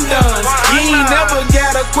 them Hondas. You ain't never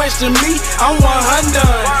gotta question me, I'm 100. 9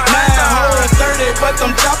 hoes 30, but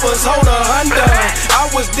them choppers hold 100. I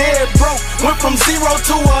was dead broke, went from 0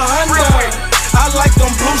 to 100. I like them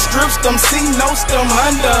blue strips, them C-notes, them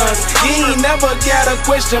Hondas. You ain't never gotta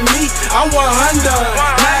question me, I'm 100. 9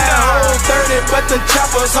 hoes 30, but the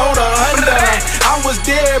choppers hold 100. I was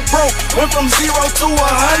dead broke, went from 0 to 100.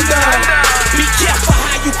 Be careful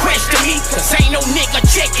how you question me, cause ain't no nigga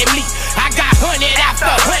checking me. I got 100 after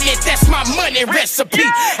 100, that's my money recipe.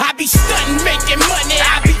 I be stunting, making money,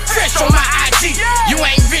 I be fresh on my IG. You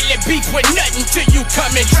ain't really beef with nothing till you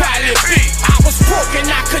come and try to be. I was broke and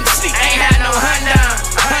I couldn't sleep, ain't had no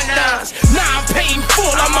Hondas. Now I'm paying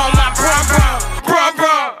full, I'm on my brum.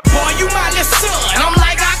 Boy, you my little son, I'm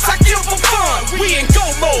like I kill for fun. We in go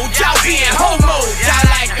mode, y'all be in ho mode, y'all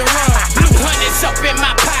like to run. Blue hundreds up in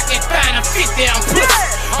my pocket, find a 50, I'm pussy.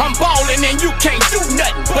 I'm ballin' and you can't do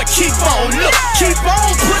nothing but keep on, look. Keep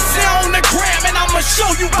on, pussy on the gram and I'ma show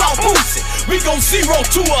you about Boosie. We go 0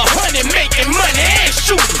 to 100, making money and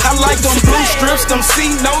shooting. I like them blue strips, them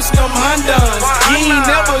C-notes, them Hondas. You ain't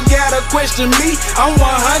never gotta question me, I'm 100.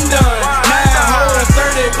 9 hoes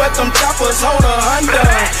 30, but them choppers hold 100.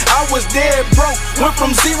 I was dead broke, went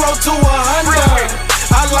from 0 to 100.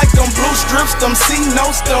 I like them blue strips, them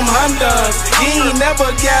C-notes, them Hondas. You ain't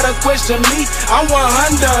never gotta question me, I'm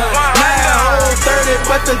 100. 9 hoes 30,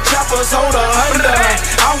 but the choppers hold 100.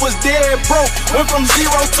 I was dead broke, went from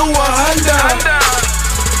 0 to 100.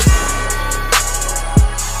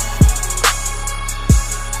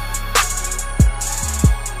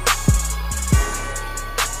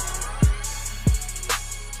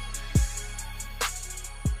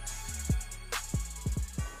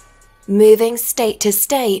 Moving state to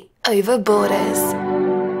state over borders.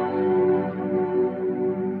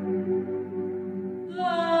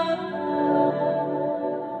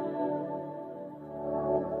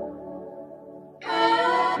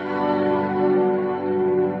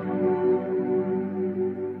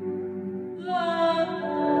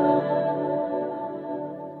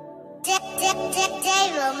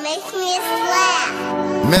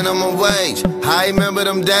 Minimum wage, I remember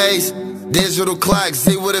them days. Digital clock,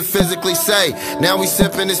 see what it physically say. Now we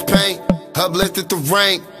sipping this paint, uplifted the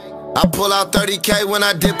rank. I pull out 30K when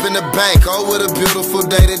I dip in the bank. Oh, what a beautiful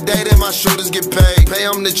day, the day that my shooters get paid. Pay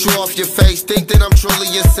them the true off your face, think that I'm truly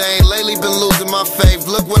insane. Lately been losing my faith,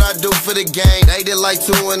 look what I do for the game. They did like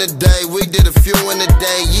 2 in a day, we did a few in a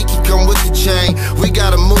day. Yeeky come with the chain, we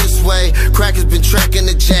gotta move this way. Crackers been tracking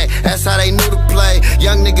the jack, that's how they knew to play.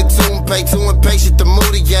 Young nigga too impatient to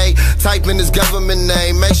move the yay. Type in his government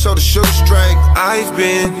name, make sure the shooter straight. I've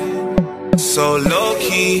been so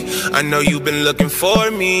low-key, I know you've been looking for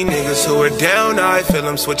me. Niggas who are down, I feel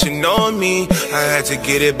them switching on me. I had to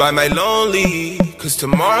get it by my lonely, cause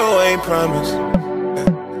tomorrow ain't promised.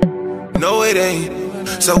 No, it ain't.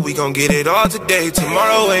 So we gon' get it all today.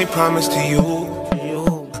 Tomorrow ain't promised to you.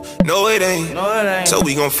 No, it ain't. So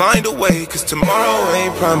we gon' find a way, cause tomorrow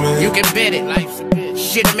ain't promised. You can bet it, life's a bitch.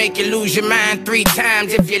 Shit'll make you lose your mind 3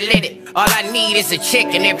 times if you let it. All I need is a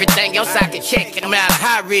check and everything else I can check. No matter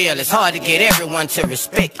how real, it's hard to get everyone to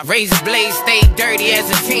respect. Razor blade stay dirty as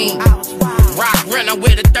a team. Rock runner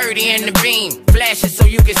with a 30 in the beam. Flash it so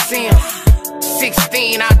you can see him.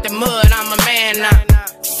 16 out the mud, I'm a man now.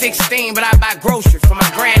 16, but I buy groceries for my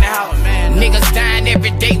granny house. Niggas dying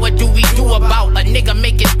every day, what do we do about a nigga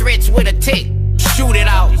making threats with a tick? Shoot it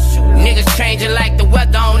out. Niggas changing like the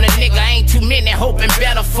weather on a nigga. Ain't too many hoping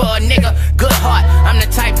better for a nigga. Good heart, I'm the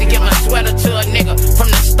type to give my sweater to a nigga. From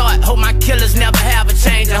the start, hope my killers never have a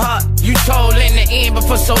change of heart. You told in the end, but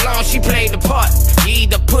for so long she played the part. You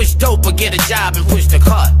either push dope or get a job and push the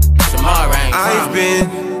cart. Tomorrow ain't I've been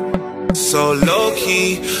so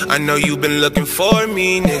low-key, I know you've been looking for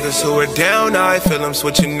me. Niggas who are down, I feel them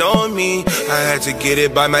switching on me. I had to get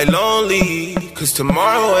it by my lonely, cause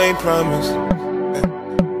tomorrow ain't promised.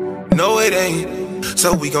 No it ain't,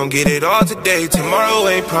 so we gon' get it all today. Tomorrow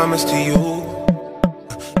ain't promised to you.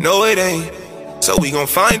 No it ain't, so we gon'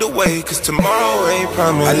 find a way, cause tomorrow ain't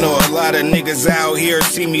promised. I know a lot of niggas out here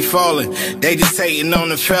see me falling. They just hating on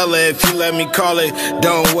the fella, if you let me call it.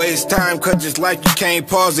 Don't waste time, cause it's like you can't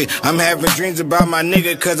pause it. I'm having dreams about my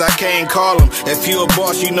nigga, cause I can't call him. If you a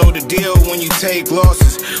boss, you know the deal when you take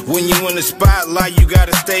losses. When you in the spotlight, you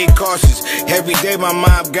gotta stay cautious. Every day my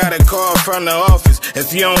mom got a call from the office.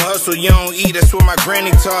 If you don't hustle, you don't eat, that's what my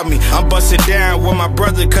granny taught me. I'm busting down with my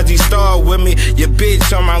brother, cause he starred with me. Your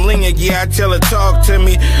bitch on my lineage, yeah, I tell her talk to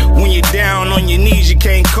me. When you're down on your knees, you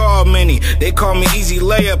can't call many. They call me easy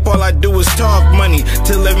layup, all I do is talk money.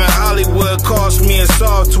 To live in Hollywood cost me a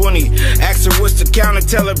soft 20. Ask her what's the counter,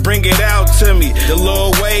 tell her bring it out to me. The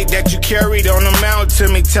little weight that you carried on the mount to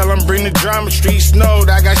me. Tell them bring the drama, street snowed,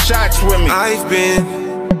 I got shots with me. I've been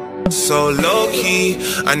so low-key,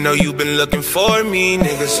 I know you've been looking for me.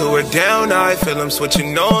 Niggas who are down, I feel them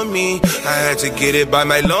switching on me. I had to get it by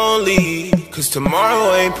my lonely, cause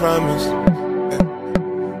tomorrow ain't promised.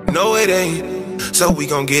 No it ain't, so we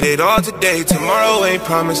gon' get it all today. Tomorrow ain't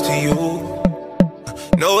promised to you.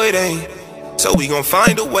 No it ain't, so we gon'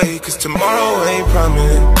 find a way, cause tomorrow ain't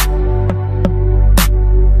promised.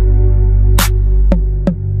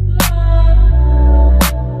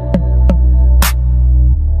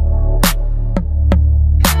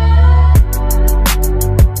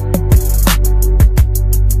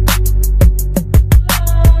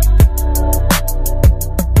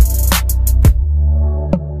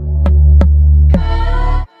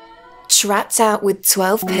 Trapped out with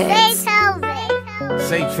 12 pins.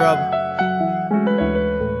 Say trouble.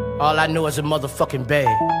 All I know is a motherfucking bag.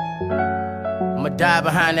 I'ma die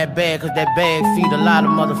behind that bag, cause that bag feed a lot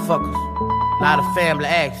of motherfuckers. A lot of family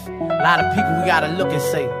acts. A lot of people we gotta look and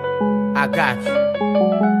say, I got you.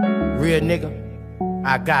 Real nigga,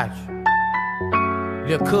 I got you.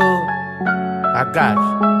 Lil' cuz, I got you.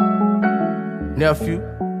 Nephew,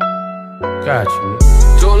 got you.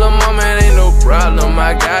 Told her mama it ain't no problem,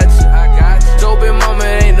 I got you. Told big mama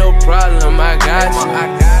it ain't no problem, I got you.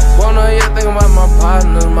 Wanna hear think about my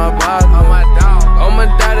partners, my body. I'ma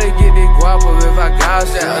die to get this guapo if I got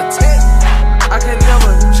you. I can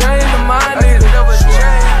never change my nigga.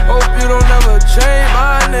 Hope you don't never change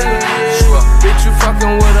my nigga. Bitch, you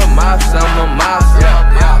fucking with a mobster, I'm a mobster.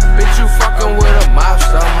 Bitch, you fucking with a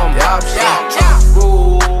mobster, I'm a mobster.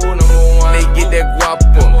 Rule number 1, they get that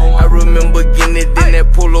guapo. I remember getting it in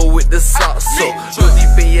that polo with the socks up. Look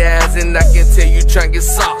deep in your eyes and I can tell you tryna get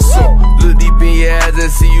socks up. Look deep in your eyes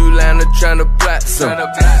and see you lying there tryna plot some. Oh,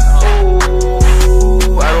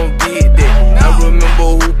 I don't get that. I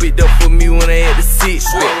remember who picked up for me when I had the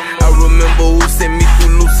 6-pack. I remember who sent me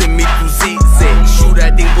through loose, sent me through zigzag. Shoot,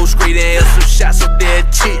 I didn't go straight and have some shots up there,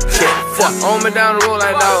 chit-chat. Fuck, on me down the road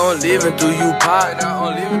like that, I'm living through you, pot.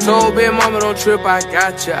 Told big mama don't trip, I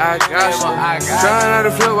got you, I got you. Trying not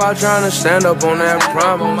to flip while trying to stand up on that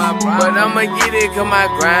promise. But I'ma get it, cause my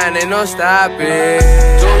grind ain't no stopping.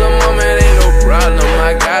 Told her mama it ain't no problem,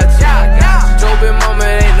 I got you. Told big mama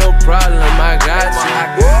it ain't no problem, I got you.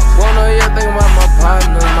 Wanna hear think about my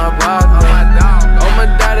partners, my body. I'ma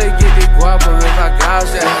die to get this guapo if I got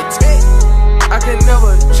you. I can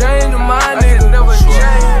never change my nigga.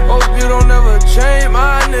 Hope you don't never change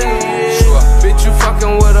my nigga. Bitch, you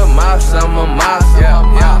fucking with a mobster, I'm a mobster.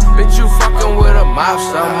 Bitch, you fucking with a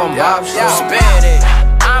mobster, I'm a mobster. Spare it,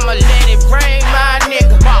 I'ma let it rain, my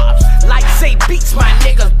nigga. Mobs, like say beats, my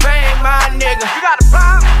niggas bang, my nigga. You got a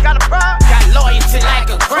problem? Got a problem? Got loyalty like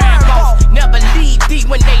a grand boss. Never leave thee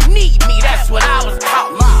when they need me. That's what I was taught.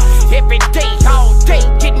 Every day, all day,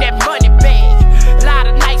 getting that money bag. A lot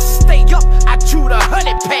of nights to stay up, I chewed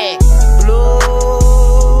 100 packs. Blue,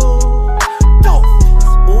 dope,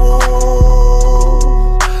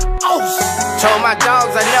 ooh, oh. Told my dog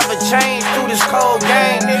this cold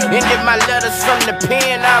game. Ended my letters from the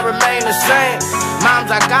pen, I remain the same.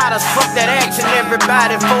 Moms, I got us, fuck that action,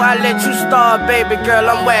 everybody. Before I let you start, baby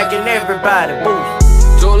girl, I'm whacking everybody.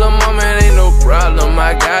 Boost. Told her mama it ain't no problem,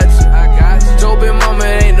 I got you. Told big mama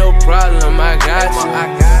it ain't no problem, I got you.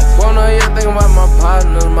 Wanna hear think about my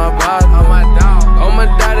partners, my boss, my dog.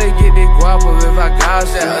 I'ma die to get this guap up if I got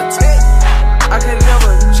you. I can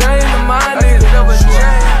never change my nigga, never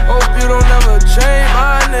change. Hope you don't never change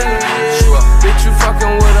my nigga. Yeah. Bitch, you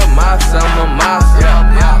fucking with a mobster, I'm a mobster.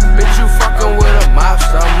 Bitch, you fucking with a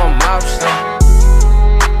mobster, I'm a mobster.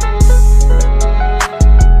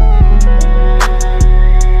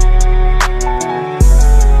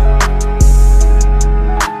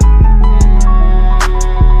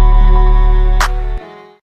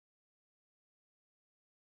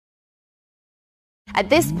 At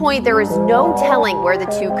this point, there is no telling where the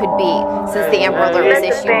two could be. Since the Amber Alert was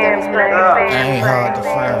issued, there has been ain't hard to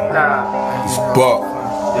find. Buck.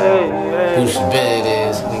 Boosie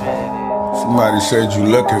Badazz, nigga. Somebody said you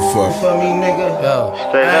looking for me, nigga. Yo,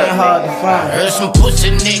 ain't hard to find. Heard some pussy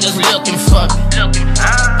niggas looking for me.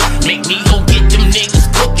 Make me go get them niggas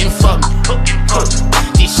cooking for me.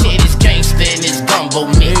 This shit is gangsta and it's gumbo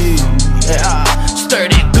mix. Stir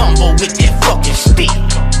that gumbo with that fucking stick,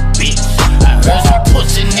 bitch. Heard some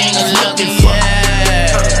pussy niggas looking for me.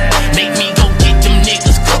 Make me go get them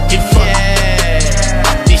niggas cooking for me.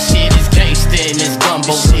 This shit is gangsta and it's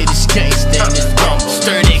gumbo. This shit is gangsta and it's gumbo.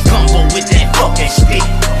 Stir that gumbo with that fucking stick.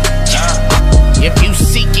 If you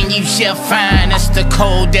seeking, you shall find. That's the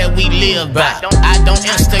code that we live by. I don't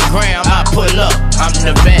Instagram, I pull up, I'm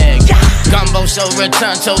the bag. Gumbo so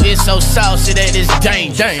return, so it's so saucy that it's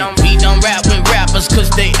dangerous. We don't rap with rappers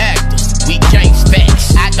cause they actors. We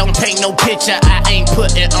gangsters. I don't paint no picture, I ain't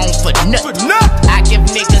putting on for nothing. I give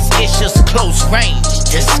niggas issues close range.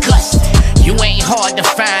 Disgusting. You ain't hard to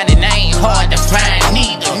find and I ain't hard to find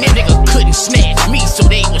neither. Nigga couldn't snatch me, so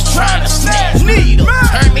they was trying to snatch me.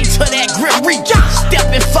 Turn me to that grim reach,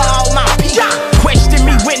 stepping for all my people. Question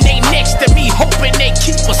me when they next to me, hoping they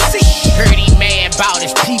keep a seat. Heard he mad about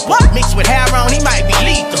his people. Mixed with Haron, he might be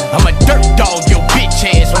lethal. I'm a dirt dog, your bitch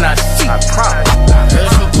ass when I see. I heard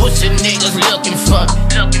some pussy niggas looking for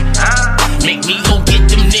me. Make me go get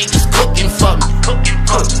them niggas cooking for me.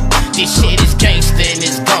 This shit is gangsta and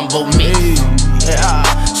it's gumbo mix.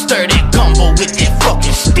 Stir that gumbo with that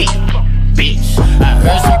fucking stick, bitch. I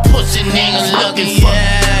heard some pussy niggas looking for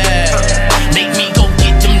me. Make me go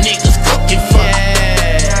get them niggas cooking for me.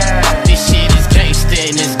 This shit is gangsta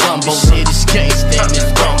and it's gumbo. This shit is gangsta and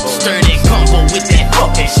it's gumbo. Stir that gumbo with that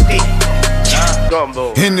fucking stick.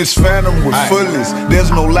 In this phantom with fullies,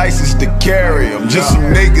 there's no license to carry them. Just some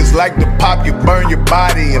niggas like to pop you, burn your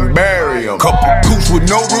body and bury them. Couple coops with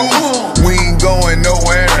no rules, we ain't going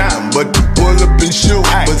nowhere in them, but to pull up and shoot.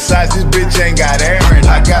 Besides, this bitch ain't got Aaron.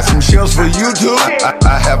 I got some shells for you too.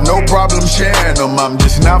 I have no problem sharing them. I'm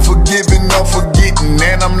just not forgiving, no forgetting,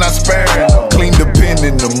 and I'm not sparing them. Clean the pin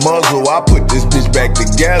in the muzzle, I put this bitch back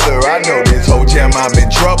together. I know this whole jam I'm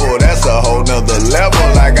in trouble, that's a whole nother level.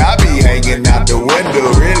 Like I be hanging out the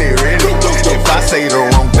window, really, really. If I say the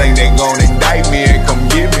wrong thing, they gon' indict me and come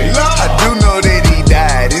get me. I do know that he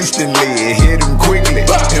died instantly